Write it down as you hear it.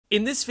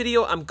In this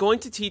video, I'm going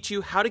to teach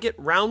you how to get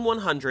round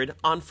 100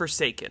 on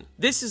Forsaken.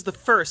 This is the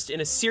first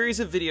in a series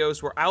of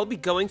videos where I'll be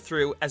going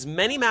through as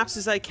many maps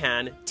as I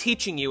can,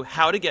 teaching you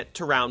how to get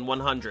to round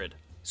 100.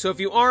 So if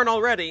you aren't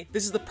already,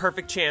 this is the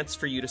perfect chance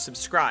for you to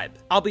subscribe.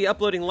 I'll be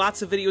uploading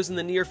lots of videos in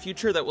the near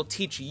future that will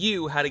teach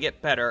you how to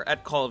get better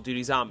at Call of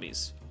Duty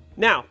Zombies.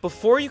 Now,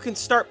 before you can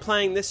start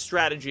playing this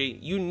strategy,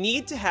 you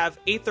need to have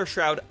Aether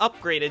Shroud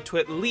upgraded to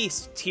at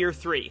least Tier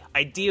 3,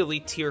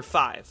 ideally Tier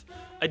 5.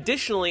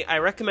 Additionally, I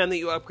recommend that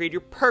you upgrade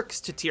your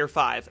perks to Tier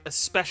 5,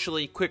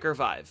 especially Quick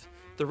Revive.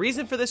 The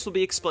reason for this will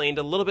be explained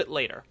a little bit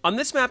later. On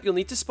this map, you'll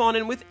need to spawn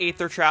in with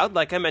Aether Shroud,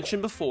 like I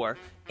mentioned before,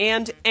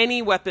 and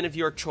any weapon of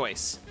your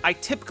choice. I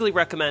typically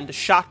recommend a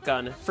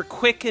shotgun for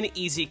quick and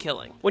easy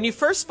killing. When you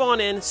first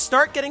spawn in,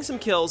 start getting some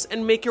kills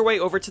and make your way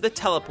over to the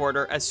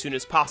teleporter as soon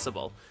as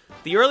possible.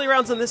 The early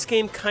rounds in this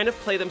game kind of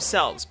play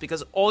themselves,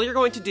 because all you're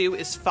going to do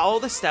is follow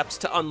the steps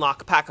to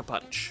unlock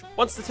Pack-a-Punch.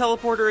 Once the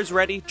teleporter is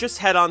ready, just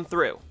head on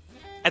through.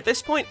 At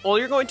this point, all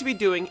you're going to be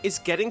doing is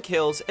getting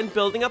kills and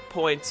building up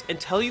points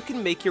until you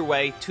can make your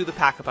way to the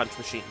Pack-a-Punch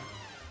machine.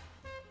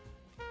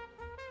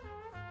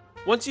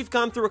 Once you've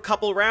gone through a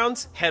couple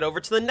rounds, head over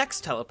to the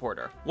next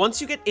teleporter.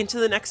 Once you get into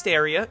the next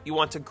area, you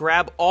want to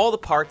grab all the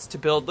parts to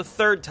build the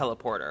third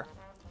teleporter.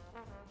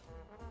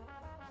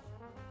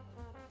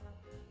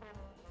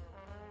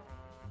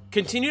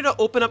 Continue to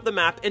open up the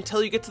map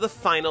until you get to the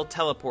final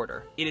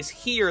teleporter. It is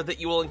here that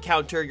you will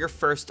encounter your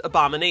first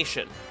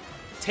abomination.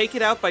 Take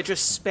it out by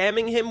just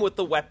spamming him with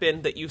the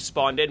weapon that you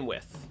spawned in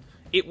with.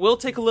 It will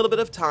take a little bit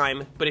of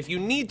time, but if you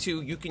need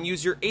to, you can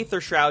use your Aether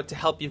Shroud to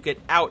help you get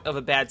out of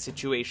a bad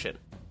situation.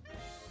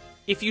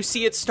 If you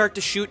see it start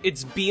to shoot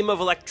its beam of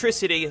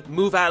electricity,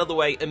 move out of the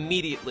way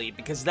immediately,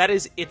 because that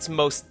is its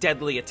most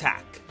deadly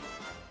attack.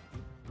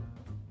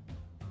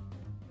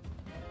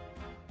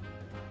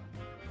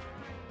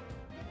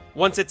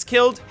 Once it's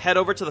killed, head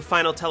over to the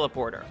final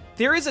teleporter.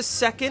 There is a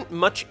second,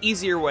 much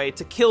easier way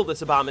to kill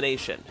this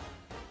abomination.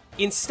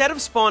 Instead of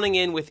spawning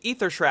in with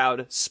Aether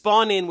Shroud,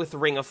 spawn in with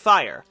Ring of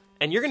Fire,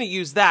 and you're going to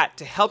use that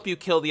to help you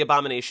kill the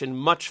abomination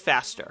much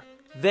faster.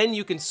 Then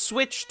you can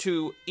switch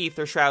to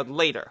Aether Shroud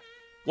later.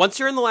 Once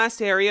you're in the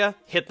last area,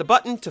 hit the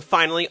button to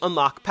finally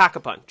unlock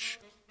Pack-a-Punch.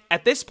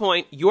 At this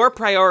point, your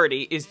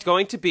priority is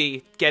going to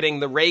be getting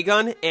the Ray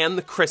Gun and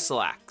the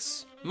Crystal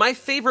Axe. My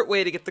favorite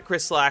way to get the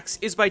Crystal Axe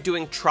is by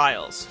doing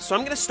trials, so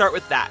I'm going to start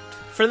with that.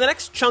 For the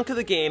next chunk of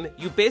the game,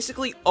 you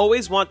basically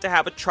always want to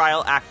have a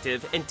trial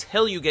active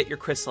until you get your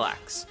Crystal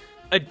Axe.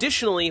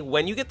 Additionally,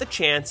 when you get the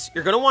chance,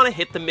 you're going to want to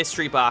hit the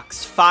mystery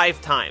box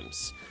 5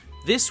 times.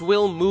 This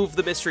will move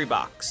the mystery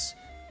box.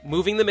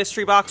 Moving the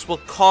mystery box will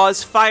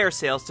cause fire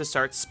sales to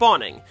start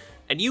spawning,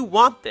 and you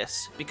want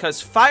this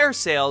because fire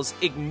sales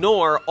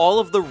ignore all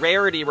of the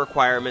rarity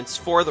requirements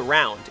for the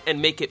round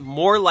and make it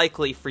more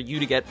likely for you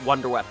to get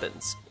wonder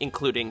weapons,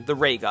 including the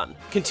ray gun.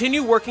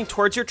 Continue working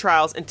towards your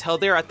trials until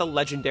they're at the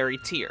legendary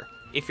tier.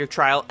 If your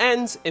trial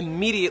ends,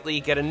 immediately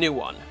get a new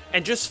one,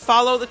 and just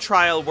follow the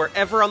trial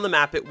wherever on the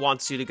map it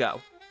wants you to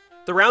go.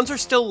 The rounds are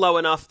still low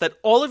enough that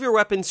all of your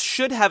weapons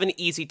should have an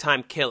easy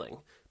time killing,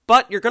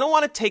 but you're going to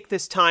want to take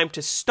this time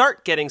to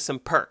start getting some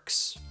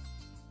perks.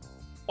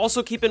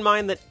 Also keep in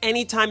mind that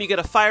anytime you get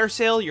a fire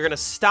sale, you're going to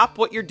stop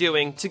what you're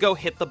doing to go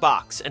hit the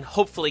box and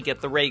hopefully get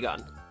the ray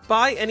gun.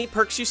 Buy any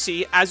perks you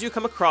see as you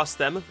come across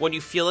them when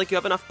you feel like you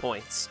have enough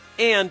points,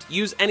 and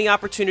use any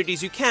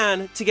opportunities you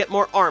can to get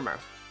more armor.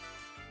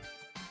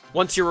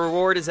 Once your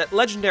reward is at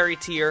legendary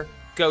tier,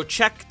 go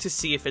check to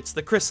see if it's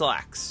the Crystal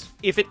Axe.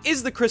 If it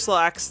is the Crystal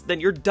Axe, then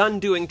you're done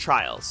doing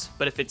trials,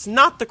 but if it's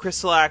not the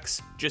Crystal Axe,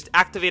 just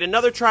activate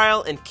another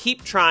trial and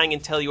keep trying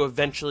until you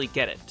eventually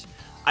get it.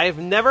 I have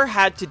never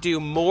had to do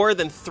more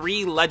than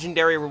 3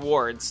 legendary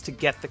rewards to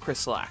get the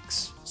Crystal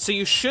Axe, so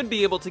you should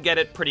be able to get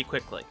it pretty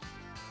quickly.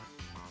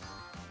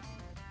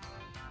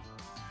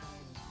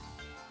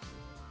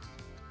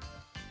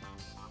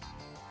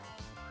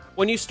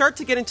 When you start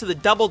to get into the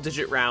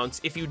double-digit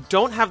rounds, if you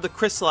don't have the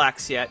Crystal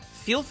Axe yet,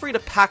 feel free to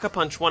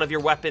Pack-a-Punch one of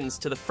your weapons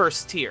to the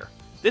first tier.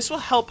 This will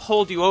help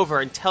hold you over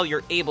until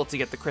you're able to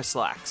get the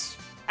Crystal Axe.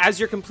 As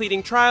you're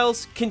completing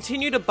trials,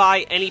 continue to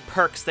buy any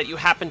perks that you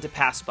happen to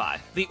pass by.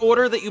 The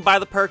order that you buy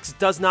the perks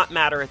does not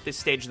matter at this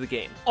stage of the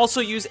game. Also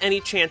use any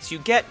chance you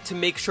get to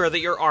make sure that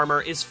your armor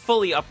is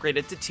fully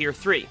upgraded to Tier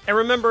 3. And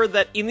remember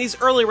that in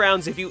these early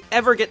rounds, if you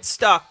ever get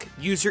stuck,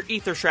 use your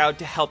Aether Shroud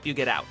to help you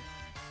get out.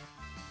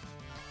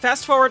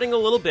 Fast forwarding a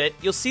little bit,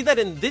 you'll see that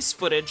in this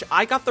footage,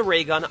 I got the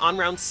ray gun on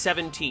round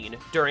 17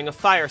 during a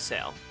fire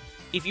sale.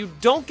 If you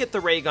don't get the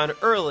ray gun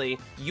early,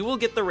 you will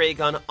get the ray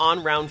gun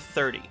on round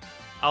 30.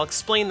 I'll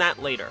explain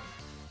that later.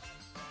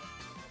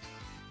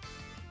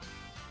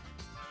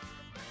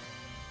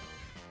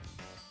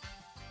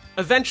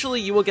 Eventually,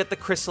 you will get the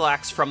Crystal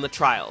Axe from the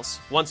trials.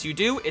 Once you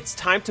do, it's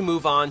time to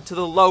move on to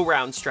the low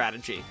round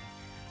strategy.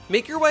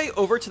 Make your way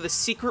over to the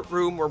secret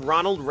room where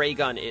Ronald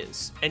Raygun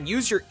is, and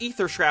use your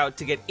Aether Shroud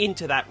to get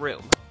into that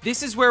room.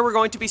 This is where we're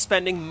going to be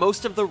spending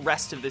most of the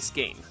rest of this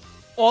game.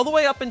 All the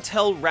way up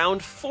until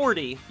round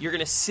 40, you're going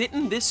to sit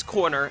in this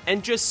corner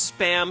and just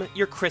spam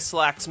your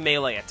Crystal Axe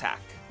melee attack.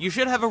 You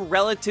should have a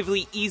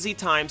relatively easy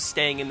time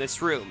staying in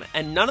this room,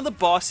 and none of the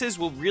bosses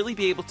will really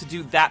be able to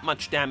do that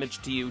much damage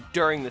to you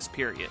during this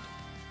period.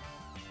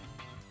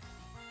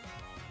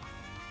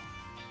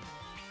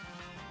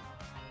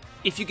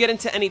 If you get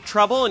into any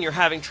trouble and you're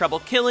having trouble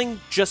killing,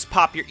 just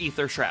pop your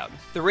Ether Shroud.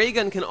 The ray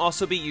gun can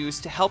also be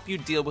used to help you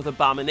deal with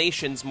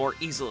abominations more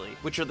easily,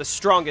 which are the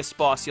strongest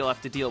boss you'll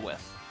have to deal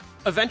with.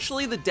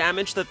 Eventually, the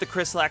damage that the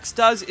Chrysalax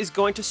does is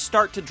going to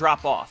start to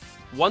drop off.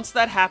 Once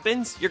that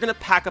happens, you're going to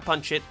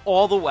Pack-a-Punch it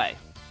all the way.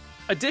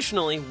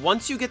 Additionally,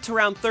 once you get to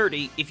round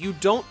 30, if you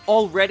don't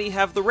already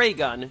have the ray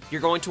gun,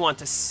 you're going to want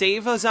to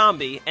save a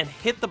zombie and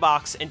hit the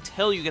box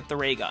until you get the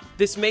ray gun.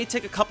 This may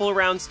take a couple of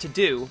rounds to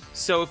do,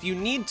 so if you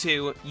need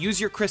to, use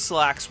your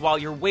Chrysalax while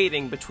you're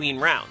waiting between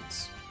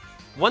rounds.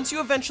 Once you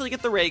eventually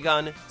get the ray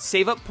gun,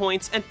 save up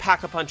points and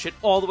Pack-a-Punch it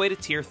all the way to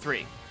tier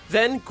 3.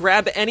 Then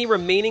grab any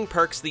remaining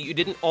perks that you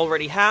didn't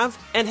already have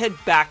and head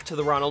back to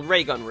the Ronald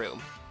Ray Gun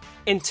room.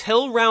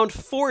 Until round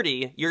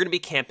 40, you're going to be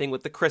camping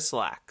with the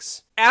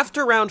Chrysalax.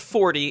 After round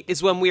 40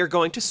 is when we are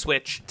going to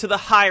switch to the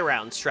high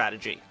round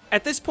strategy.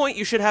 At this point,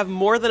 you should have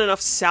more than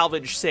enough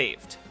salvage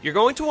saved. You're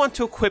going to want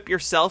to equip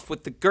yourself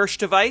with the Gersh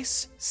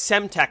device,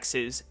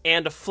 Semtexes,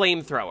 and a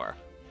flamethrower.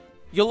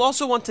 You'll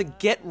also want to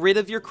get rid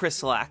of your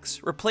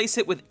Chrysalax, replace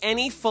it with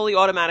any fully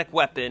automatic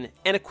weapon,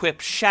 and equip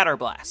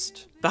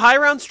Shatterblast. The high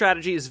round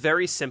strategy is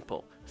very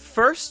simple.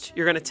 First,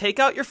 you're going to take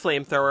out your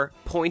flamethrower,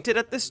 point it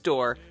at this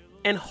door,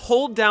 and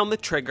hold down the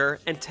trigger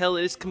until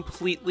it is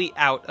completely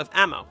out of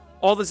ammo.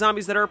 All the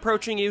zombies that are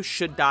approaching you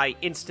should die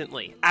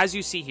instantly, as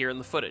you see here in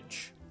the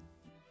footage.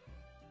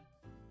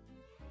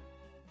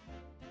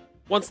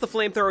 Once the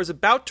flamethrower is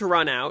about to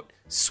run out,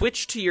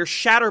 switch to your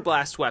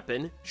Shatterblast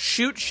weapon,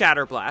 shoot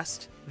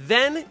Shatterblast,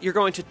 then you're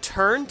going to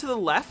turn to the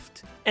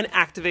left and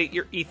activate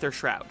your Ether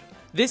Shroud.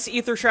 This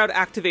Ether Shroud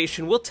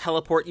activation will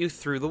teleport you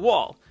through the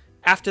wall.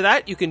 After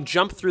that, you can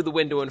jump through the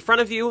window in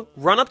front of you,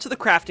 run up to the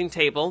crafting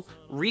table,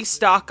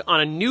 restock on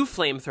a new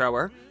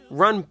flamethrower,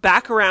 run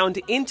back around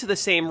into the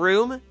same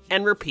room,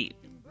 and repeat.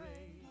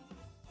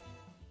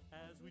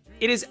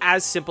 It is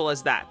as simple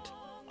as that.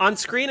 On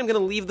screen, I'm going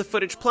to leave the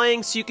footage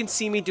playing so you can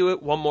see me do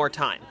it one more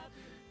time.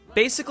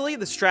 Basically,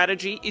 the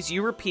strategy is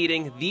you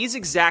repeating these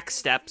exact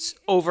steps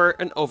over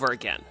and over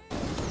again.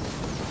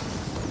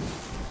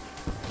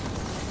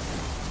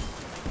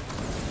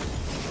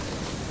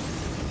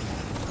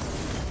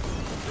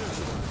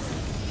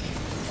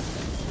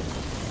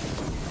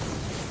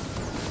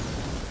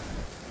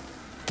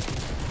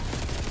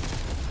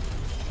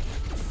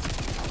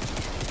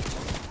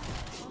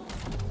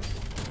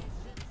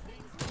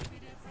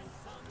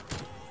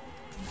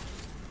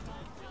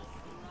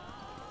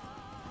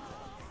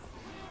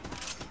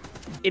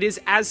 It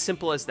is as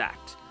simple as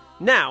that.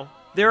 Now,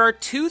 there are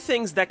two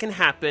things that can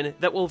happen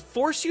that will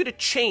force you to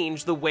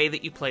change the way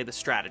that you play the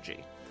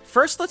strategy.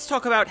 First, let's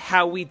talk about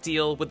how we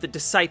deal with the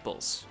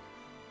Disciples.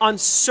 On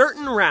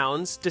certain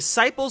rounds,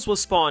 Disciples will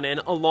spawn in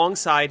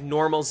alongside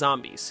normal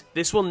zombies.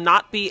 This will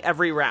not be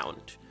every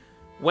round.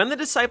 When the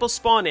Disciples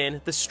spawn in,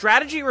 the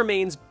strategy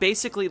remains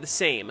basically the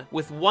same,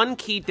 with one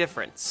key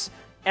difference.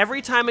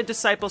 Every time a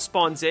Disciple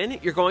spawns in,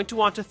 you're going to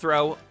want to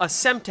throw a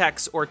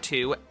Semtex or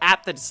two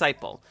at the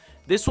Disciple.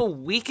 This will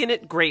weaken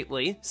it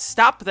greatly,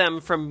 stop them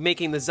from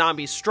making the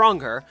zombies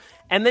stronger,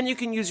 and then you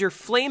can use your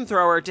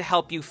flamethrower to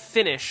help you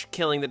finish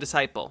killing the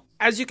Disciple.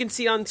 As you can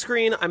see on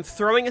screen, I'm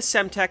throwing a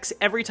Semtex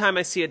every time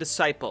I see a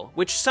Disciple,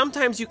 which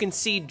sometimes you can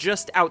see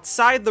just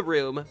outside the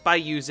room by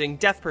using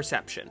Death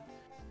Perception.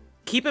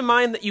 Keep in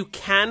mind that you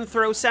can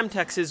throw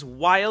Semtexes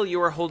while you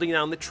are holding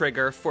down the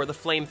trigger for the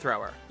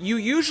flamethrower. You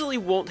usually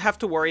won't have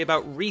to worry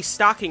about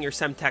restocking your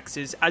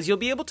Semtexes, as you'll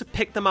be able to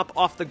pick them up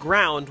off the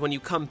ground when you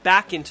come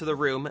back into the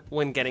room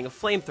when getting a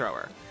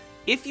flamethrower.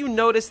 If you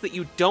notice that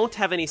you don't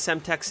have any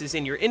Semtexes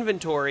in your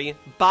inventory,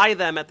 buy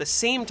them at the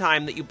same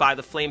time that you buy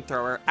the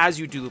flamethrower as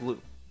you do the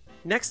loot.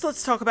 Next,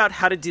 let's talk about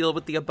how to deal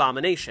with the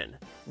Abomination.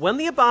 When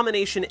the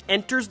Abomination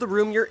enters the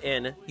room you're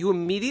in, you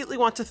immediately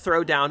want to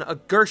throw down a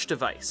Gersh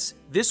device.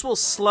 This will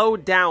slow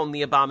down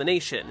the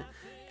Abomination,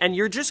 and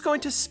you're just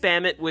going to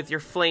spam it with your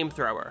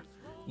flamethrower.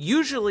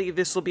 Usually,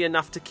 this will be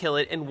enough to kill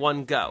it in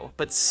one go,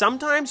 but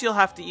sometimes you'll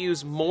have to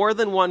use more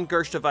than one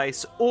Gersh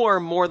device or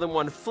more than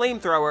one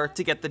flamethrower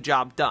to get the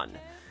job done.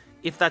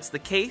 If that's the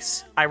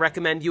case, I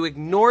recommend you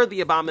ignore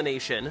the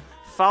Abomination,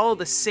 follow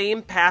the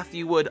same path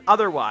you would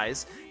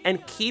otherwise,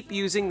 and keep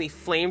using the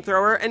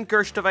flamethrower and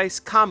Gersh device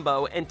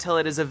combo until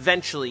it is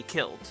eventually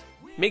killed.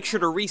 Make sure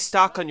to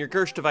restock on your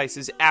Gersh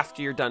devices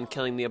after you're done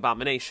killing the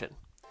Abomination.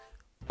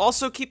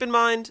 Also keep in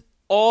mind,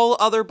 all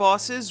other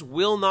bosses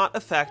will not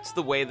affect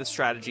the way the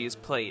strategy is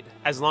played.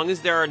 As long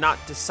as there are not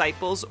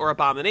Disciples or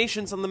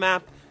Abominations on the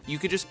map, you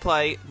could just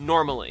play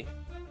normally.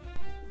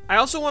 I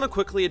also want to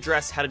quickly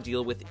address how to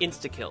deal with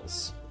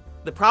insta-kills.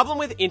 The problem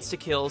with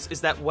insta-kills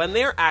is that when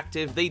they are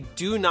active, they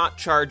do not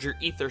charge your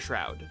Ether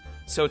Shroud,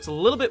 so it's a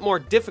little bit more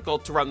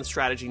difficult to run the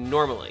strategy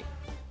normally.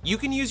 You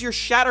can use your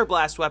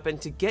Shatterblast weapon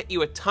to get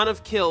you a ton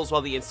of kills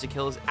while the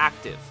insta-kill is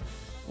active.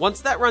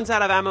 Once that runs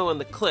out of ammo in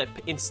the clip,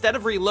 instead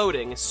of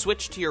reloading,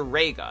 switch to your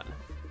ray gun.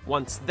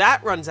 Once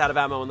that runs out of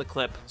ammo in the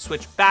clip,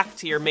 switch back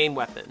to your main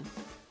weapon.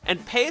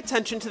 And pay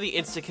attention to the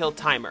insta-kill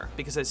timer,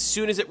 because as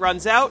soon as it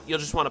runs out, you'll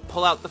just want to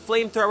pull out the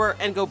flamethrower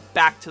and go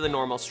back to the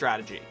normal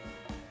strategy.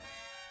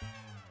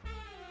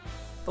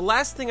 The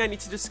last thing I need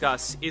to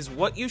discuss is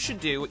what you should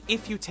do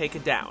if you take a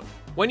down.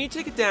 When you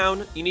take it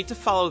down, you need to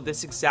follow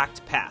this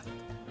exact path.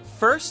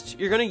 First,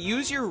 you're going to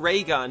use your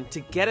ray gun to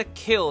get a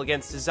kill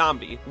against a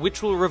zombie,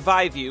 which will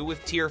revive you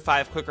with tier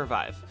 5 quick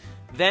revive.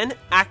 Then,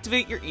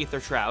 activate your ether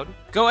shroud,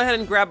 go ahead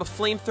and grab a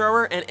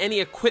flamethrower and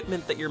any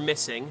equipment that you're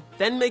missing,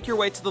 then make your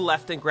way to the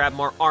left and grab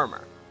more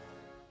armor.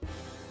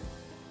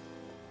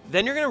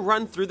 Then you're going to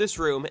run through this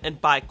room and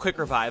buy quick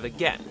revive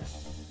again.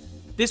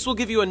 This will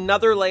give you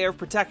another layer of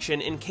protection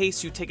in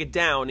case you take it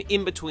down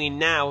in between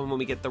now and when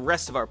we get the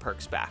rest of our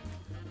perks back.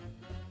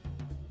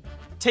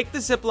 Take the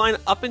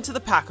zipline up into the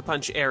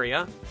Pack-a-Punch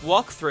area,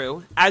 walk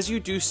through, as you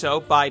do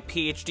so buy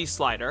PhD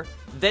slider,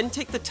 then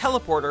take the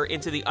teleporter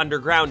into the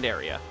underground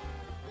area.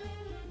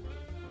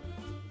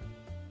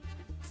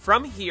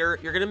 From here,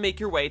 you're going to make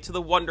your way to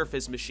the Wonder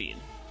Fizz machine.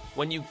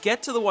 When you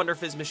get to the Wonder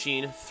Fizz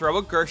machine, throw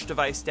a Gersh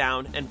device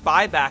down and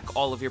buy back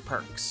all of your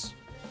perks.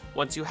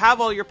 Once you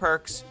have all your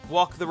perks,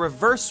 walk the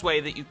reverse way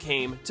that you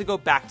came to go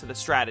back to the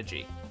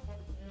strategy.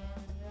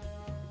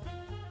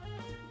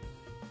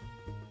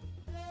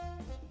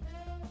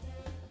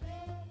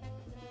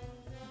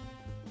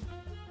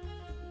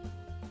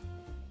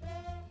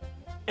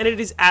 And it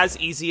is as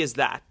easy as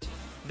that.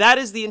 That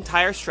is the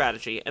entire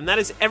strategy, and that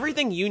is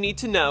everything you need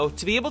to know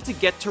to be able to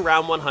get to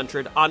round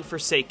 100 on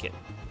Forsaken.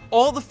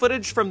 All the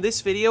footage from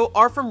this video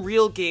are from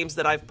real games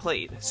that I've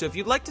played, so if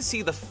you'd like to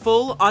see the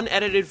full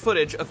unedited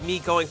footage of me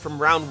going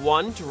from round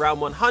 1 to round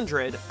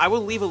 100, I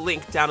will leave a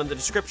link down in the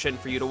description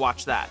for you to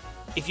watch that.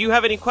 If you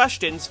have any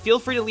questions, feel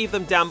free to leave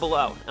them down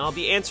below, and I'll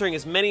be answering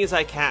as many as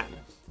I can.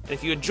 And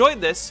if you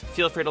enjoyed this,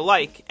 feel free to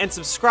like and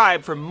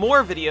subscribe for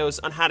more videos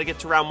on how to get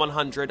to round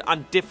 100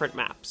 on different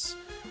maps.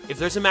 If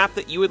there's a map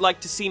that you would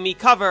like to see me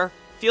cover,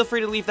 feel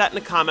free to leave that in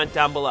a comment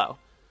down below.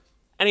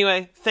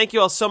 Anyway, thank you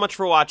all so much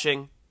for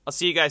watching. I'll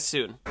see you guys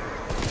soon.